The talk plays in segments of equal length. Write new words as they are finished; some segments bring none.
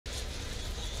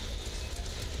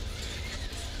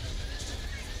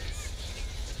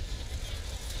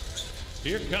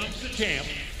Here comes the champ,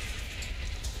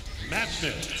 Matt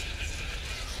Smith,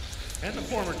 and the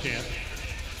former champ,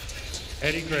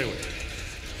 Eddie Krawiec.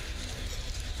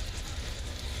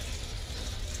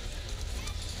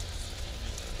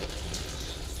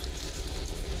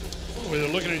 Oh, they're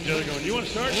looking at each other going, you want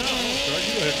to start? No, I want to start.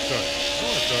 You go ahead and start. I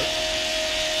want to start.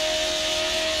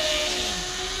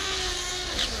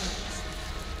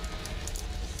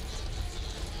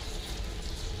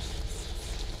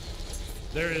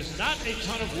 There is not a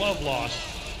ton of love lost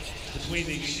between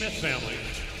the Smith family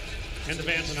and the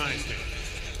Vance and Hines team.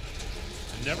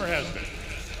 It never has been.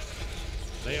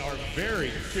 They are very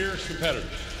fierce competitors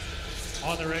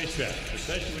on the racetrack,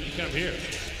 especially when you come here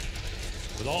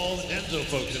with all the DENSO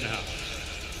folks in the house.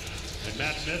 And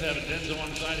Matt Smith had a DENSO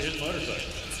on the side of his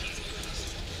motorcycle.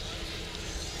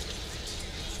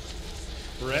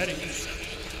 For Eddie,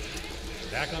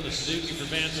 back on the Suzuki for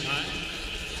Vance and Hines.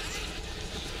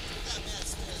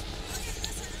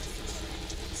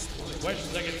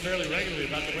 Questions I get fairly regularly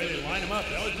about the way they line them up.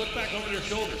 They always look back over their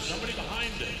shoulders. Somebody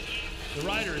behind them. The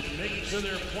rider is making sure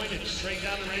they're pointed straight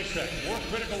down the racetrack. More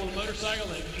critical with a motorcycle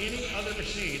than any other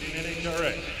machine in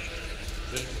NHRA.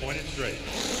 That is pointed straight.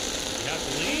 You have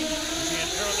to lean and be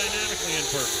aerodynamically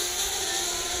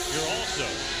imperfect. You're also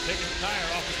taking the tire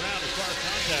off the ground as far as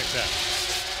contact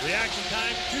path. Reaction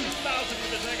time, 2,000th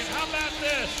of a second. How about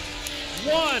this?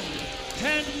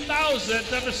 1/10,000th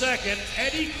of a second.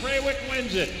 Eddie Krawiec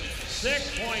wins it.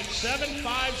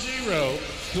 6.750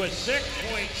 to a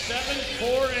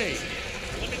 6.748.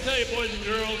 Let me tell you, boys and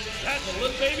girls, that's a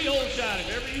little baby hole shot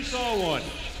if ever you saw one.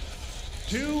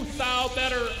 2 thou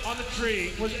better on the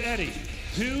tree was Eddie.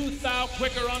 2 thou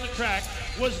quicker on the track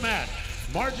was Matt.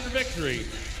 Margin of victory,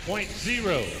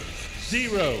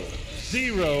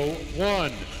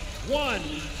 0.0001.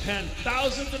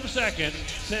 1/10,000th of a second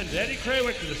sends Eddie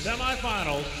Krawiec to the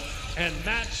semifinals and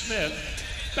Matt Smith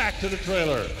back to the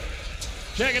trailer.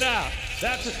 Check it out.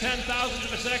 That's a 10,000th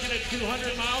of a second at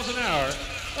 200 miles an hour.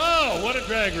 Oh, what a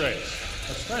drag race,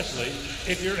 especially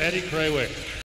if you're Eddie Krawiec.